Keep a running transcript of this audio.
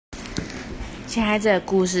现在这个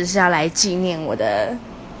故事是要来纪念我的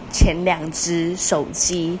前2只手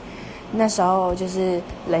机。那时候就是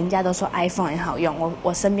人家都说 iPhone 很好用，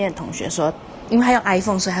我身边的同学说，因为他用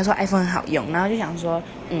iPhone， 所以他说 iPhone 很好用，然后就想说，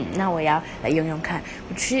那我也要来用用看。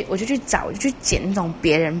我就去找，我就去捡那种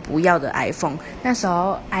别人不要的 iPhone。那时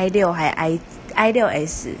候 i6 还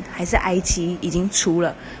i6s 还是 i7 已经出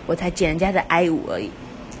了，我才捡人家的 i5 而已。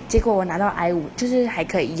结果我拿到 i5 就是还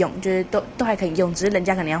可以用，就是都还可以用，只是人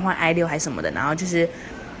家可能要换 i6 还什么的，然后就是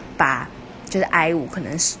把就是 i5 可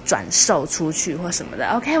能转售出去或什么的。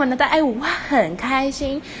OK， 我拿到 i5 哇，很开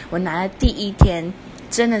心。我拿的第一天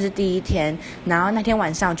真的是第一天，然后那天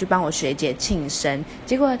晚上我去帮我学姐庆生，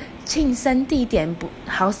结果庆生地点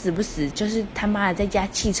好死不死就是他妈的在家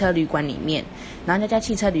汽车旅馆里面，然后那家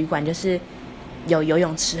汽车旅馆就是有游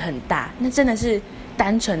泳池很大，那真的是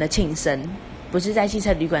单纯的庆生，不是在汽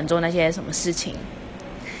车旅馆做那些什么事情。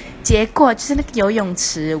结果就是那个游泳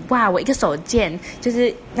池，哇！我一个手贱，就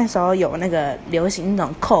是那时候有那个流行那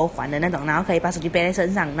种扣环的那种，然后可以把手机背在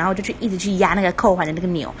身上，然后就一直去压那个扣环的那个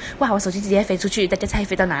钮，哇！我手机直接飞出去，大家猜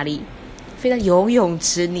飞到哪里？飞到游泳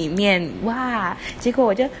池里面，哇！结果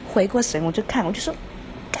我就回过神，我就看，我就说，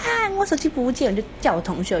干，我手机不见，我就叫我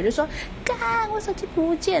同学，我就说，干，我手机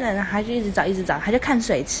不见了，然后他就一直找，他就看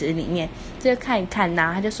水池里面，就看一看，然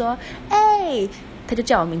后他就说，他就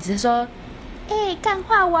叫我名字，他说。干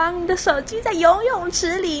话王，你的手机在游泳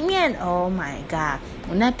池里面 ！Oh my god！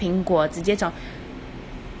 我那苹果直接从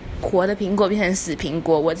活的苹果变成死苹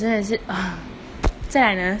果，我真的是啊！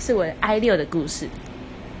再来呢，是我的 i6 的故事。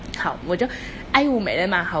好，我就 i5 没了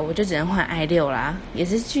嘛，好，我就只能换 i6 啦，也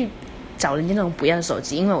是去找人家那种不要的手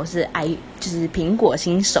机，因为我是就是苹果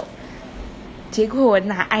新手。结果我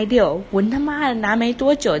拿 i6， 我他妈的拿没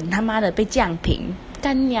多久，你他妈的被降评，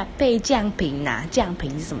干你啊！被降评啊！降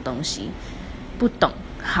评是什么东西？不懂。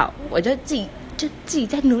好，我就自己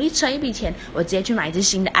再努力存一笔钱，我直接去买一只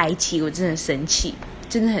新的 i7。我真的生气，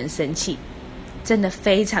真的很生气，真的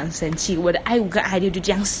非常生气。我的 i5 跟 i6 就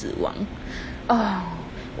这样死亡哦！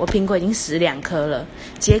我苹果已经死2颗了，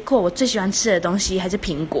结果我最喜欢吃的东西还是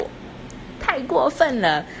苹果，太过分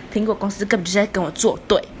了！苹果公司根本就是在跟我作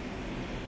对。